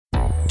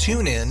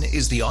TuneIn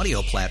is the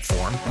audio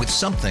platform with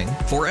something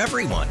for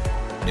everyone.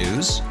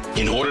 News.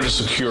 In order to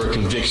secure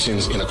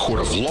convictions in a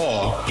court of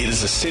law, it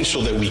is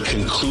essential that we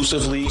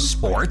conclusively.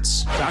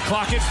 Sports. Shot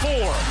clock at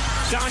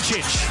 4.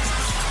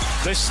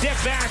 Doncic. The step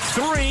back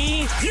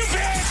 3. You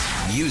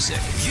bet. Music.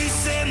 You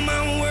set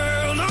my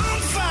world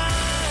on fire.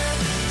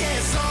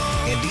 Yes,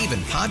 and even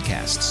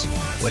podcasts.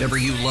 Whatever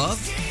you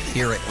love,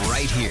 hear it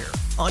right here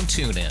on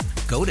TuneIn.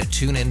 Go to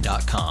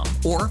TuneIn.com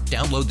or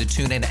download the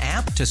TuneIn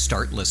app to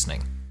start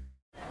listening.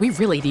 We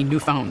really need new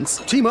phones.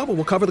 T-Mobile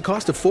will cover the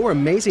cost of 4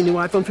 amazing new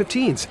iPhone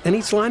 15s, and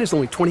each line is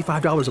only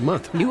 $25 a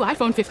month. New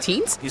iPhone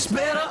 15s? it's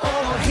better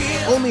over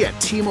here. Only at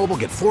T-Mobile,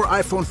 get 4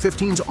 iPhone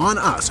 15s on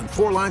us and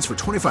 4 lines for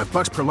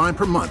 $25 per line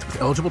per month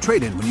with eligible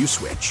trade-in when you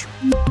switch.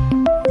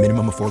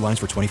 Minimum of 4 lines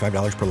for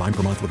 $25 per line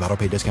per month with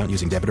autopay discount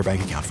using debit or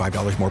bank account.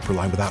 $5 more per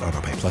line without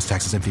autopay, plus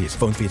taxes and fees.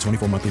 Phone fee at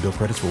 24 monthly bill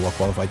credits for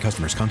well-qualified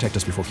customers. Contact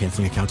us before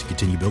canceling account to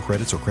continue bill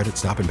credits or credit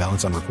stop and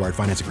balance on required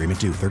finance agreement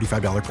due.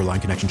 $35 per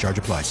line connection charge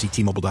applies. See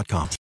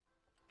T-Mobile.com.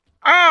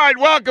 All right,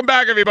 welcome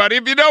back, everybody.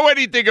 If you know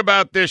anything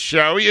about this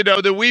show, you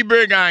know that we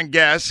bring on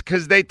guests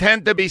because they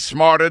tend to be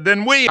smarter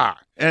than we are.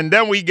 And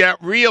then we get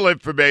real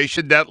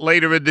information that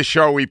later in the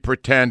show we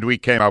pretend we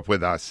came up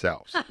with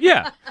ourselves.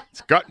 Yeah.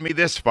 It's gotten me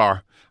this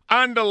far.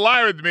 On the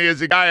line with me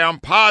is a guy I'm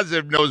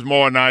positive knows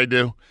more than I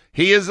do.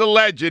 He is a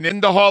legend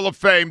in the Hall of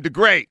Fame, the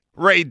great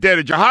Ray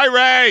Didinger. Hi,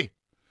 Ray.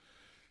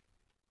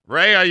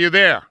 Ray, are you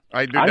there?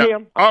 I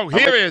am. Oh,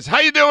 here he is. How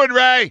you doing,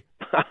 Ray?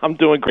 I'm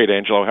doing great,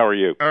 Angelo. How are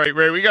you? All right,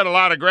 Ray, we got a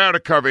lot of ground to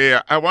cover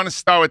here. I want to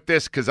start with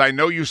this because I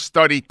know you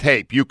study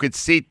tape. You could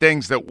see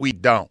things that we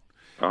don't.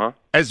 Uh-huh.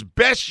 As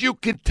best you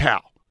can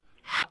tell,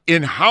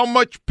 in how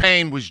much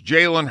pain was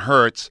Jalen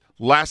Hurts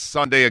last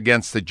Sunday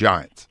against the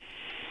Giants?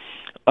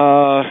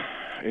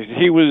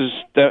 It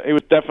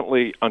was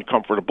definitely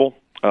uncomfortable.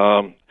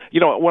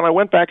 When I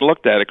went back and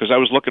looked at it, because I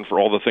was looking for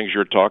all the things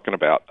you're talking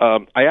about,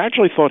 I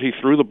actually thought he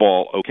threw the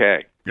ball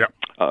okay. Yeah.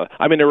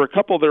 There were a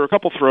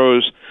couple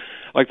throws.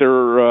 Like there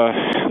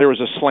was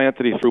a slant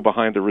that he threw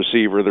behind the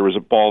receiver. There was a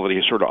ball that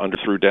he sort of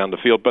underthrew down the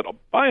field. But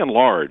by and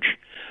large,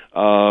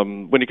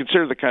 when you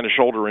consider the kind of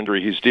shoulder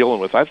injury he's dealing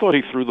with, I thought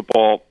he threw the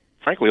ball,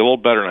 frankly, a little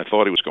better than I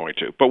thought he was going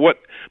to. But what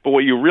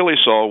you really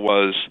saw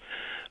was,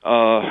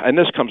 and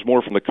this comes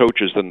more from the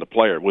coaches than the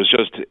player, was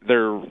just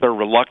their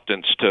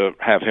reluctance to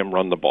have him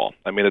run the ball.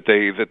 I mean,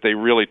 that they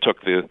really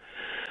took the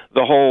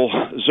whole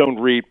zone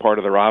read part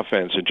of their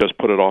offense and just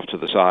put it off to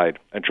the side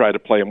and tried to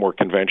play a more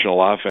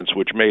conventional offense,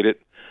 which made it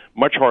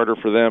much harder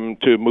for them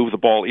to move the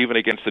ball even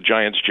against the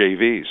Giants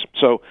JVs.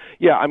 So,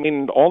 yeah,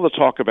 all the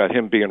talk about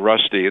him being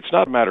rusty, it's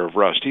not a matter of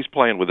rust. He's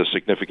playing with a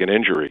significant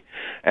injury.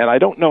 And I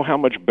don't know how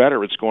much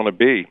better it's going to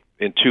be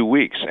in 2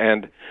 weeks.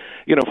 And,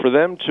 for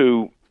them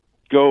to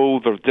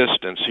go the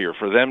distance here,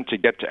 for them to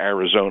get to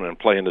Arizona and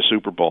play in the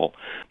Super Bowl,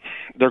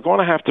 they're going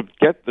to have to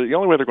the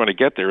only way they're going to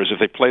get there is if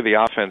they play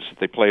the offense that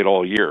they played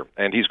all year.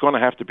 And he's going to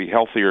have to be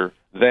healthier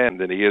then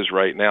than he is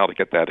right now to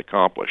get that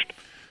accomplished.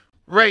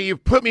 Ray,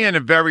 you've put me in a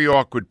very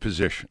awkward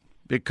position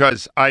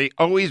because I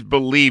always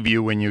believe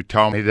you when you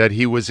tell me that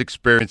he was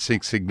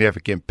experiencing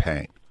significant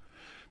pain.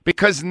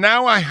 Because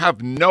now I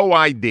have no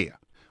idea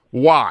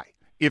why,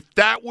 if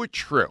that were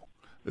true,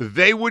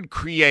 they would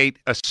create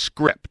a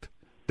script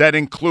that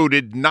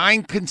included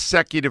 9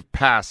 consecutive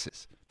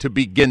passes to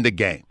begin the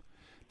game.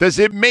 Does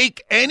it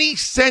make any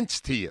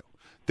sense to you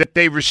that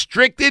they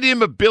restricted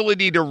his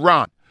ability to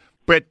run,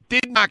 but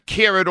did not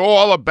care at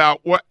all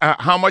about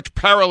how much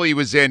peril he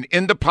was in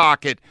the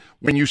pocket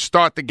when you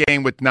start the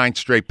game with 9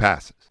 straight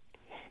passes?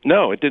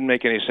 No, it didn't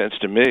make any sense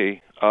to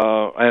me,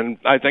 and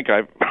I think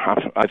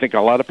a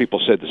lot of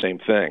people said the same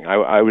thing.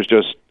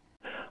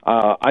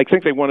 I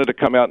think they wanted to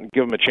come out and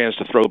give him a chance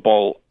to throw the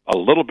ball a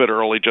little bit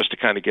early just to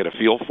kind of get a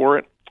feel for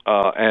it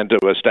and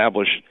to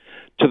establish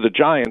to the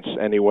Giants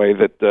anyway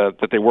that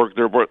they were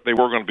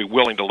going to be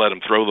willing to let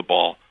him throw the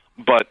ball.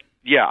 But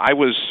yeah, I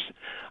was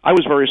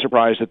very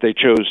surprised that they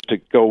chose to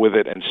go with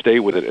it and stay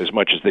with it as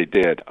much as they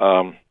did.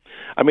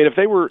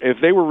 If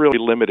they were really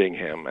limiting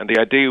him, and the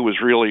idea was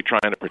really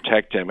trying to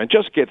protect him and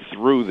just get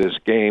through this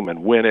game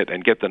and win it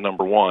and get the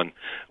number one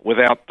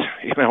without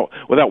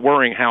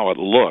worrying how it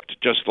looked.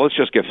 Let's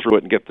just get through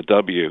it and get the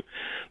W.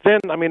 Then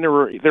there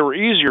were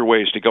easier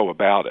ways to go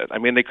about it.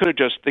 They could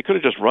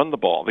have just run the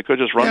ball. They could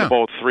have just run the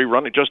ball with 3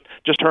 running, just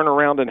turn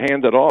around and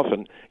hand it off.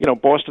 And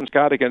Boston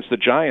Scott against the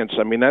Giants.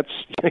 That's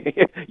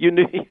you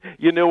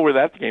knew where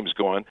that game's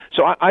going.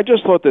 So I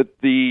just thought that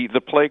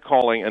the play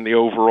calling and the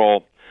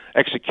overall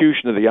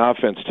execution of the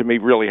offense, to me,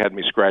 really had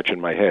me scratching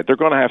my head. They're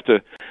going to have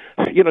to,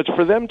 it's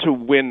for them to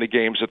win the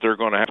games that they're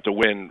going to have to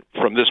win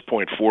from this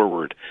point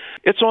forward.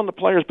 It's on the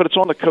players, but it's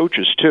on the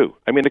coaches, too.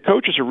 The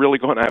coaches are really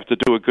going to have to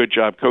do a good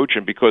job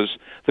coaching because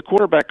the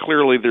quarterback,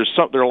 clearly, there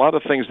are a lot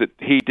of things that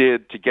he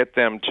did to get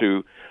them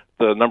to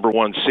the number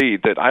 1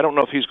 seed that I don't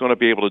know if he's going to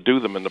be able to do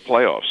them in the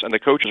playoffs. And the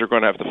coaches are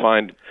going to have to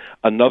find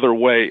another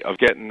way of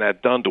getting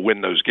that done to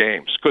win those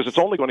games because it's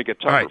only going to get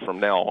tougher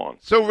from now on.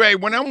 So, Ray,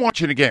 when I'm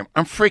watching the game,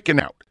 I'm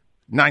freaking out.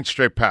 9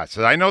 straight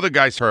passes. I know the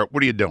guy's hurt.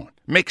 What are you doing?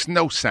 Makes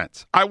no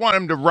sense. I want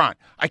him to run.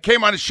 I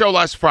came on the show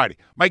last Friday.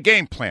 My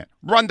game plan,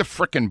 run the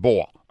frickin'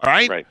 ball, all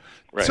right? Right.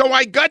 So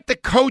I got the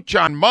coach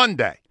on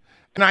Monday,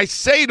 and I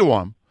say to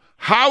him,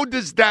 how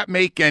does that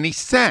make any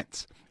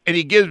sense? And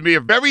he gives me a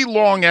very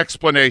long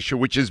explanation,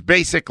 which is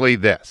basically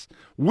this.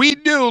 We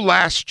knew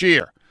last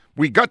year,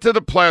 we got to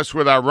the playoffs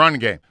with our run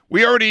game.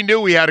 We already knew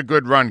we had a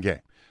good run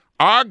game.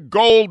 Our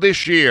goal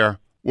this year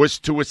was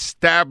to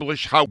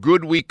establish how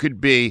good we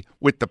could be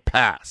with the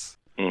pass.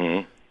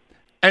 Mm-hmm.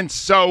 And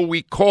so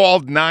we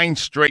called 9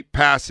 straight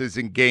passes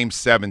in Game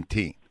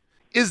 17.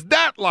 Is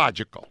that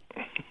logical?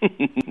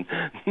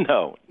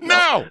 No,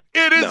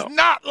 it is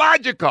not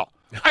logical.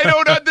 I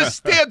don't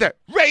understand that.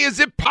 Ray, is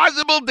it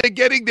possible they're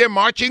getting their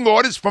marching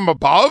orders from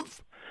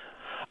above?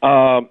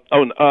 No,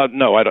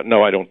 I don't.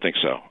 No, I don't think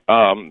so.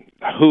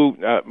 Who?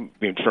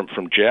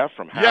 From Jeff?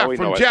 From Howie? Yeah,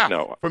 from Jeff.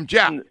 From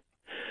Jeff.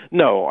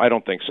 No, I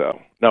don't think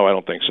so.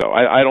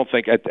 I don't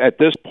think at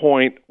this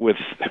point with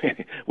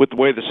the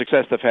way the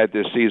success they've had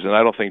this season,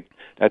 I don't think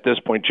at this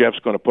point Jeff's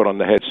going to put on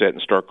the headset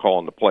and start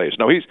calling the plays.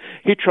 No, he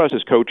trusts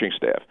his coaching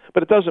staff,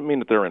 but it doesn't mean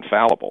that they're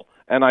infallible.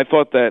 And I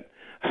thought that,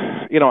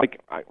 I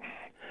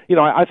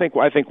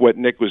think what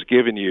Nick was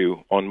giving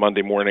you on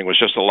Monday morning was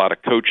just a lot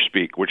of coach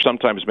speak, which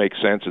sometimes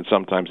makes sense and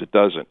sometimes it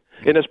doesn't.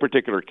 In this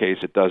particular case,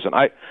 it doesn't.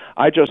 I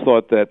just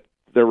thought that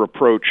their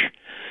approach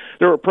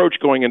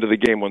going into the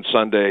game on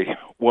Sunday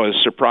was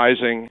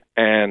surprising,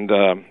 and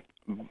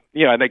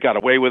they got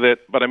away with it.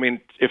 But I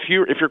mean, if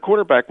your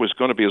quarterback was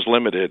going to be as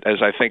limited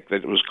as I think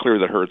that it was clear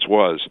that Hurts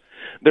was,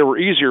 there were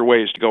easier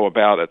ways to go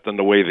about it than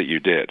the way that you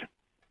did.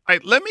 All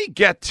right, let me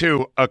get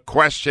to a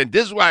question.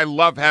 This is why I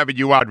love having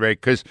you on, Ray,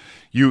 because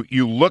you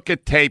look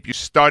at tape, you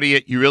study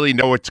it, you really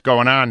know what's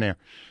going on there.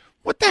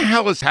 What the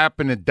hell has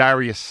happened to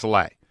Darius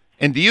Slay?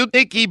 And do you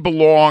think he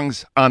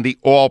belongs on the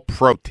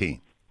All-Pro team?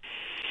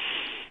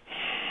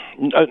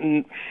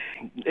 In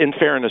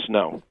fairness,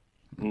 no.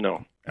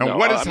 And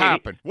what has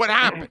happened? What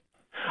happened?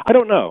 I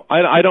don't know.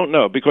 I don't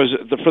know, because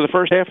for the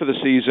first half of the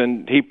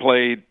season, he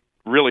played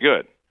really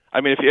good.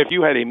 I mean, if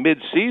you had a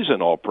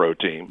mid-season All-Pro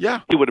team,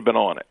 he would have been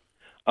on it.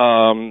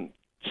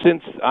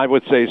 Since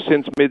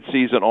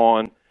mid-season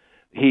on,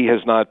 he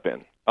has not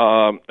been.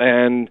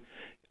 And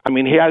I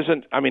mean, he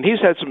hasn't. I mean, he's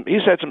had some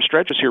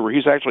stretches here where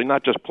he's actually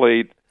not just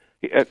played.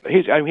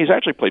 He's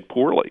actually played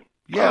poorly.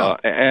 Yeah.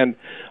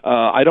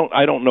 I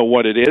don't know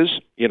what it is.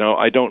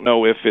 I don't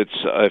know if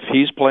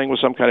he's playing with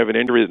some kind of an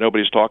injury that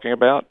nobody's talking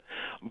about.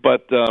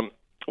 But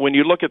when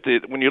you look at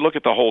the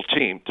whole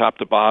team, top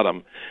to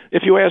bottom,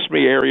 if you ask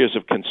me areas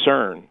of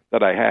concern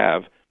that I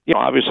have,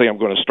 obviously I'm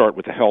going to start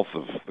with the health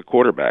of the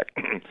quarterback.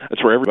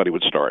 That's where everybody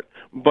would start.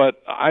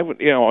 But I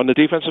would, on the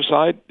defensive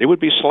side, it would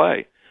be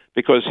Slay,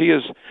 because he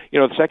is,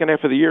 the second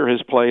half of the year,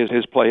 his play has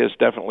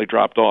definitely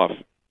dropped off.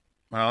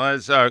 Well,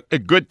 that's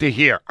good to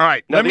hear. All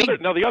right. I will say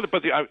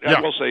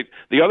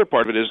the other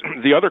part of it is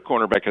the other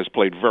cornerback has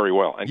played very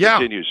well and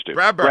continues to.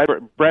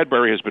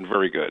 Bradbury has been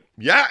very good.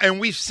 Yeah,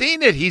 and we've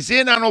seen it. He's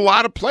in on a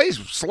lot of plays.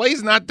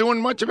 Slay's not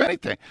doing much of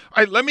anything.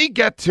 All right, let me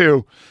get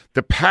to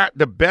the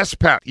best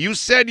path. You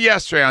said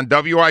yesterday on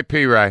WIP,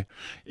 Ray,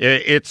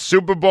 it's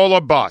Super Bowl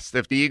or bust.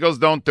 If the Eagles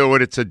don't do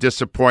it, it's a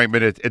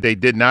disappointment. They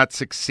did not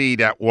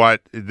succeed at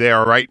what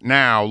they're right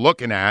now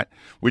looking at,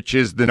 which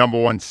is the number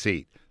 1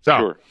 seed. So.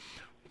 Sure.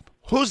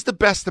 Who's the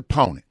best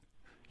opponent?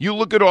 You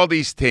look at all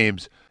these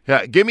teams.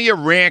 Give me a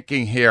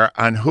ranking here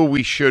on who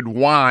we should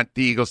want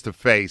the Eagles to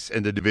face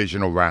in the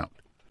divisional round.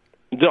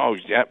 No,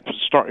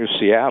 start with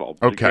Seattle.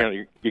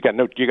 Okay, you got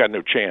no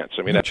chance.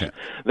 I mean,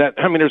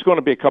 there's going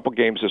to be a couple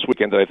games this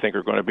weekend that I think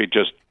are going to be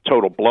just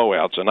total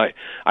blowouts, and I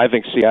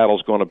think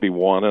Seattle's going to be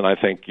one, and I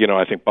think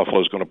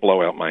Buffalo's going to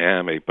blow out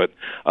Miami. But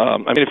I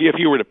mean, if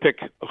you were to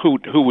pick who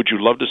would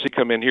you love to see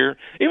come in here,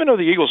 even though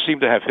the Eagles seem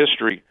to have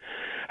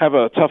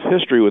a tough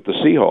history with the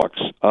Seahawks,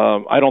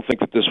 I don't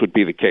think that this would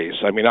be the case.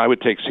 I mean, I would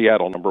take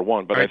Seattle number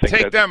 1, but I think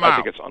take them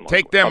out.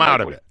 Take them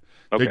out of it.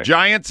 Okay. The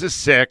Giants are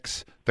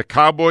 6, the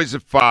Cowboys are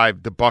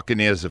 5, the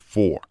Buccaneers are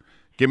 4.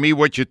 Give me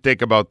what you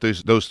think about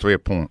those 3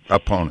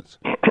 opponents.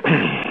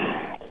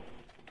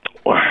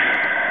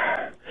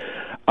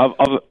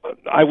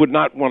 I would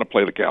not want to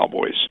play the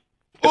Cowboys.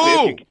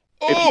 If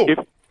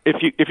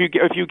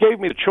you gave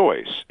me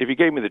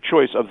the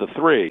choice of the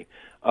 3.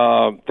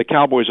 The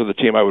Cowboys are the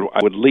team I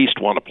would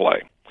least want to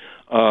play,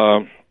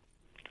 but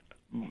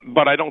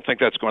I don't think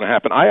that's going to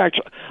happen. I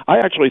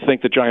actually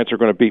think the Giants are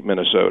going to beat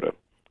Minnesota,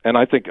 and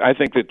I think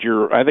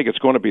it's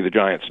going to be the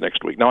Giants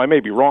next week. Now I may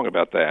be wrong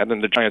about that,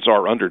 and the Giants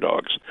are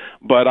underdogs,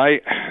 but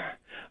I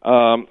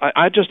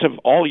just have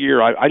all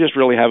year. I just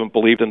really haven't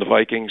believed in the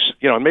Vikings.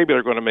 And maybe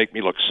they're going to make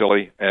me look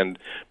silly and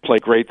play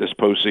great this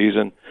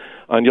postseason.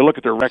 And you look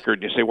at their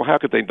record and you say, well, how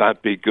could they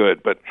not be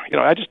good? But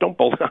I just don't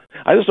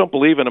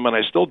believe in them, and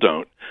I still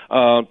don't.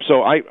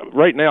 So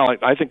right now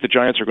I think the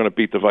Giants are going to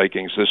beat the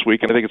Vikings this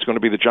week, and I think it's going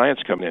to be the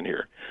Giants coming in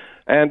here.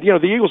 And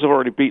the Eagles have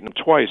already beaten them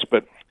twice,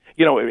 but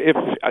you know, if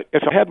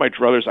I had my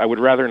druthers, I would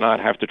rather not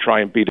have to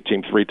try and beat a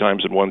team 3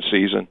 times in one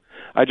season.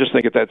 I just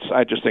think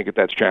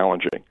that's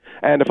challenging.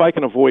 And if I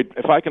can avoid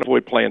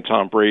playing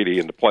Tom Brady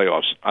in the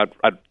playoffs,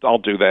 I'll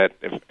do that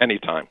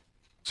anytime.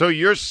 So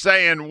you're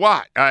saying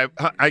what?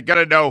 I got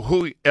to know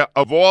who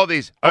of all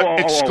these,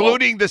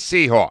 excluding the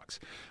Seahawks,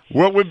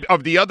 what would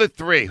of the other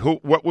 3?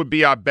 What would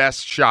be our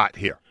best shot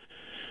here?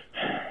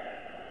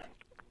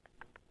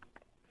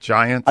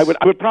 Giants. I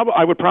would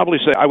probably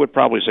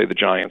say the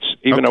Giants.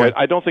 Even though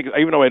I don't think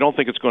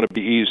it's going to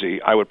be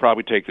easy, I would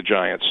probably take the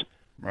Giants.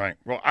 Right.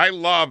 Well, I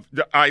love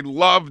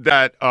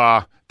that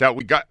that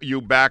we got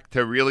you back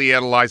to really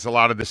analyze a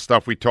lot of this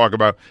stuff we talk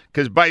about.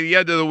 Because by the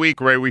end of the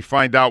week, Ray, we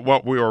find out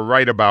what we were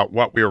right about,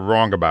 what we were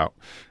wrong about.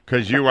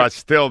 Because you are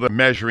still the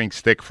measuring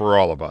stick for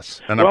all of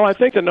us. And I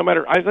think that no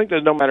matter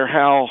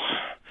how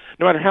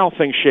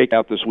things shake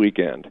out this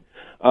weekend,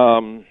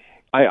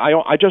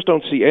 I just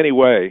don't see any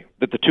way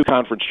that the 2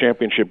 conference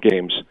championship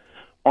games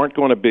aren't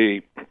going to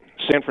be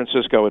San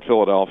Francisco at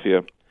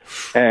Philadelphia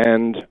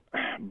and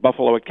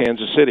Buffalo at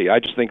Kansas City. I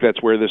just think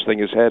that's where this thing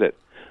is headed.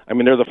 I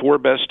mean, they're the 4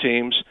 best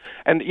teams,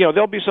 and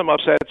there'll be some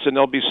upsets and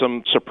there'll be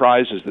some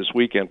surprises this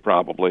weekend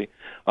probably.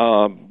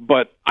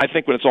 But I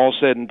think when it's all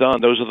said and done,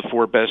 those are the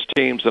 4 best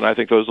teams, and I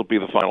think those will be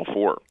the final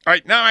 4. All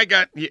right, now I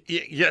got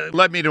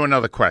led me to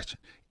another question.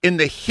 In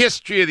the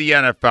history of the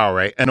NFL,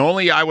 Ray, and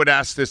only I would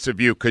ask this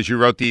of you because you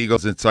wrote the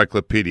Eagles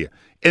Encyclopedia.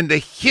 In the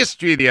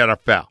history of the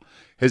NFL,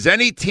 has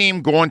any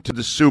team gone to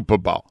the Super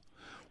Bowl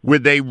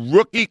with a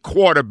rookie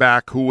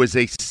quarterback who was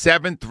a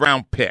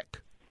 7th-round pick?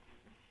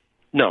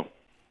 No.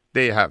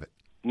 There you have it.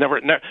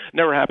 Never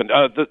happened.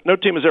 No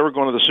team has ever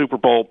gone to the Super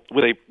Bowl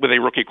with a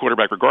rookie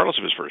quarterback, regardless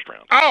of his first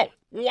round. Oh,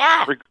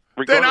 wow!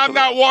 Then I'm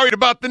not worried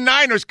about the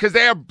Niners because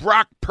they have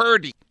Brock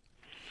Purdy.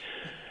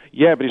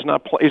 Yeah, but he's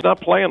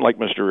not playing like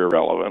Mr.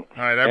 Irrelevant.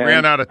 All right, I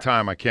ran out of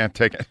time. I can't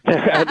take it. and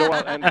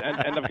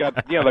they've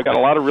got a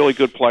lot of really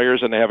good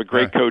players, and they have a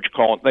great coach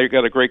calling. They've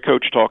got a great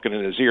coach talking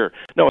in his ear.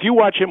 No, if you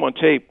watch him on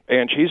tape,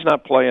 and he's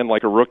not playing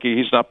like a rookie.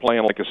 He's not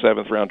playing like a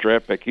 7th-round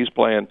draft pick. He's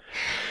playing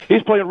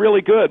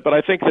really good. But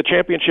I think the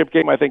championship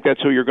game, I think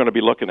that's who you're going to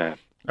be looking at.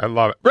 I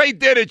love it. Ray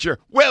Didinger,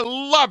 we're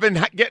loving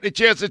getting a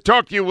chance to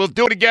talk to you. We'll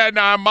do it again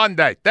on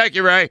Monday. Thank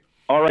you, Ray.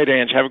 All right,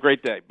 Ange. Have a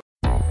great day.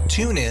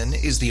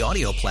 TuneIn is the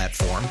audio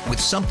platform with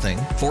something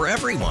for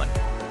everyone.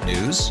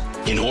 News.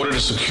 In order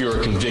to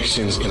secure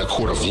convictions in a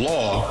court of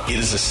law, it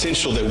is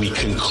essential that we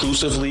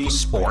conclusively.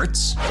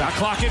 Sports. Shot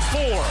clock at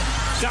 4.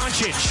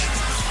 Doncic.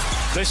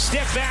 The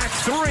step back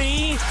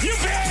 3. You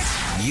bet.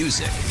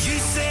 Music. You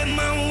set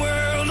my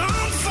world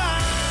on fire.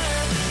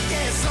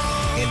 Yes,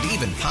 and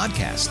even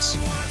podcasts.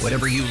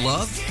 Whatever you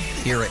love,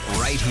 hear it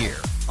right here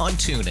on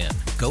TuneIn.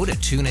 Go to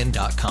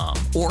TuneIn.com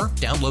or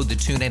download the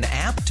TuneIn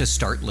app to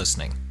start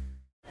listening.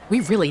 We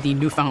really need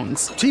new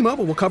phones.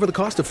 T-Mobile will cover the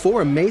cost of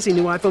 4 amazing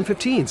new iPhone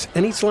 15s,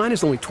 and each line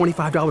is only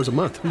 $25 a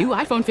month. New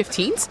iPhone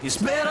 15s? It's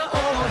better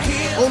over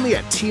here. Only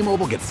at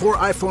T-Mobile, get 4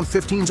 iPhone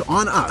 15s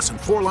on us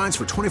and 4 lines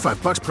for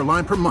 $25 per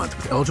line per month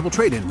with eligible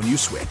trade-in when you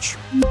switch.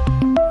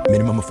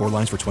 Minimum of 4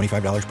 lines for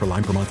 $25 per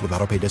line per month with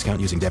autopay discount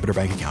using debit or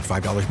bank account.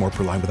 $5 more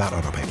per line without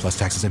autopay, plus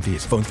taxes and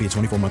fees. Phone fee at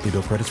 24 monthly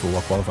bill credits for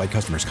well-qualified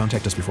customers.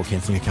 Contact us before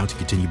canceling account to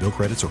continue bill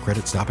credits or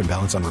credit stop and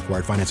balance on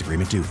required finance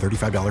agreement due.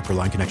 $35 per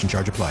line connection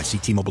charge applies. See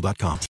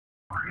T-Mobile.com.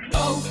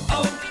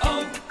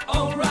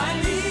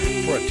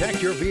 O'Reilly.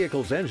 Protect your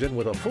vehicle's engine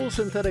with a full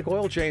synthetic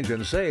oil change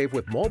and save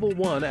with Mobil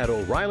 1 at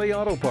O'Reilly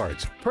Auto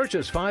Parts.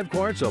 Purchase 5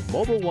 quarts of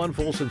Mobil 1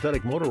 full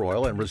synthetic motor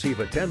oil and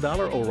receive a $10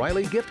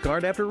 O'Reilly gift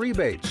card after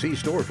rebate. See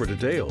store for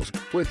details.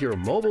 With your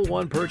Mobil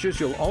 1 purchase,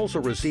 you'll also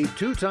receive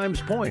 2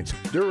 times points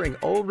during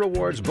O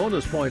Rewards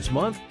Bonus Points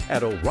Month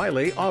at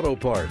O'Reilly Auto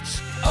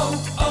Parts.